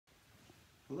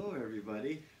Hello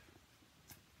everybody.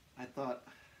 I thought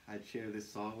I'd share this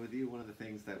song with you. One of the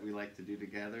things that we like to do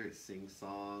together is sing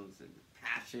songs and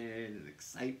passion and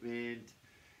excitement.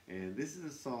 And this is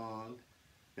a song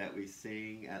that we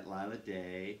sing at Lila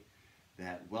Day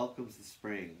that welcomes the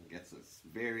spring, gets us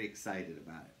very excited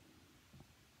about it.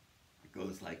 It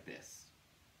goes like this.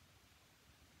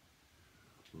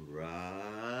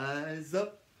 Rise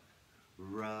up,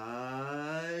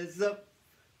 rise up.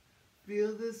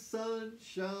 Feel the sun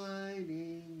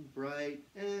shining bright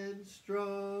and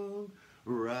strong.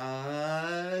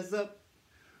 Rise up,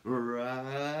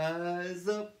 rise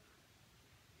up.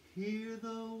 Hear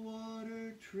the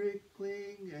water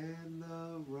trickling and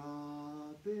the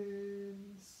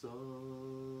robin's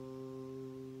song.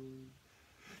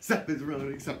 Sap is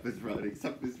running, Sap is running,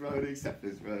 Sap is running, Sap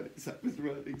is running, Sap is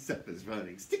running, Sap is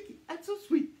running. Sticky and so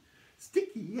sweet,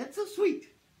 sticky and so sweet.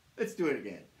 Let's do it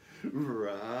again.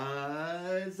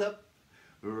 Rise up,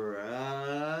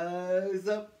 rise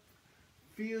up,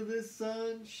 feel the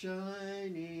sun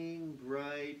shining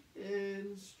bright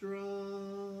and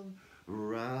strong.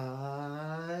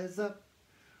 Rise up,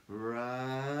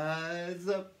 rise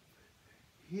up,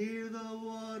 hear the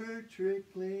water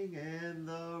trickling and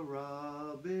the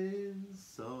robin's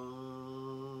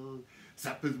song.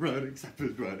 Sap is running, Sap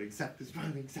is running, Sap is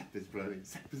running, Sap is running,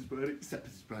 Sap is running, Sap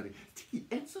is running. Sticky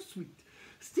and so sweet,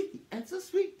 sticky and so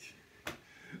sweet.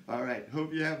 All right,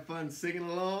 hope you have fun singing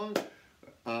along,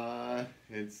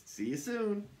 and see you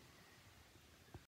soon.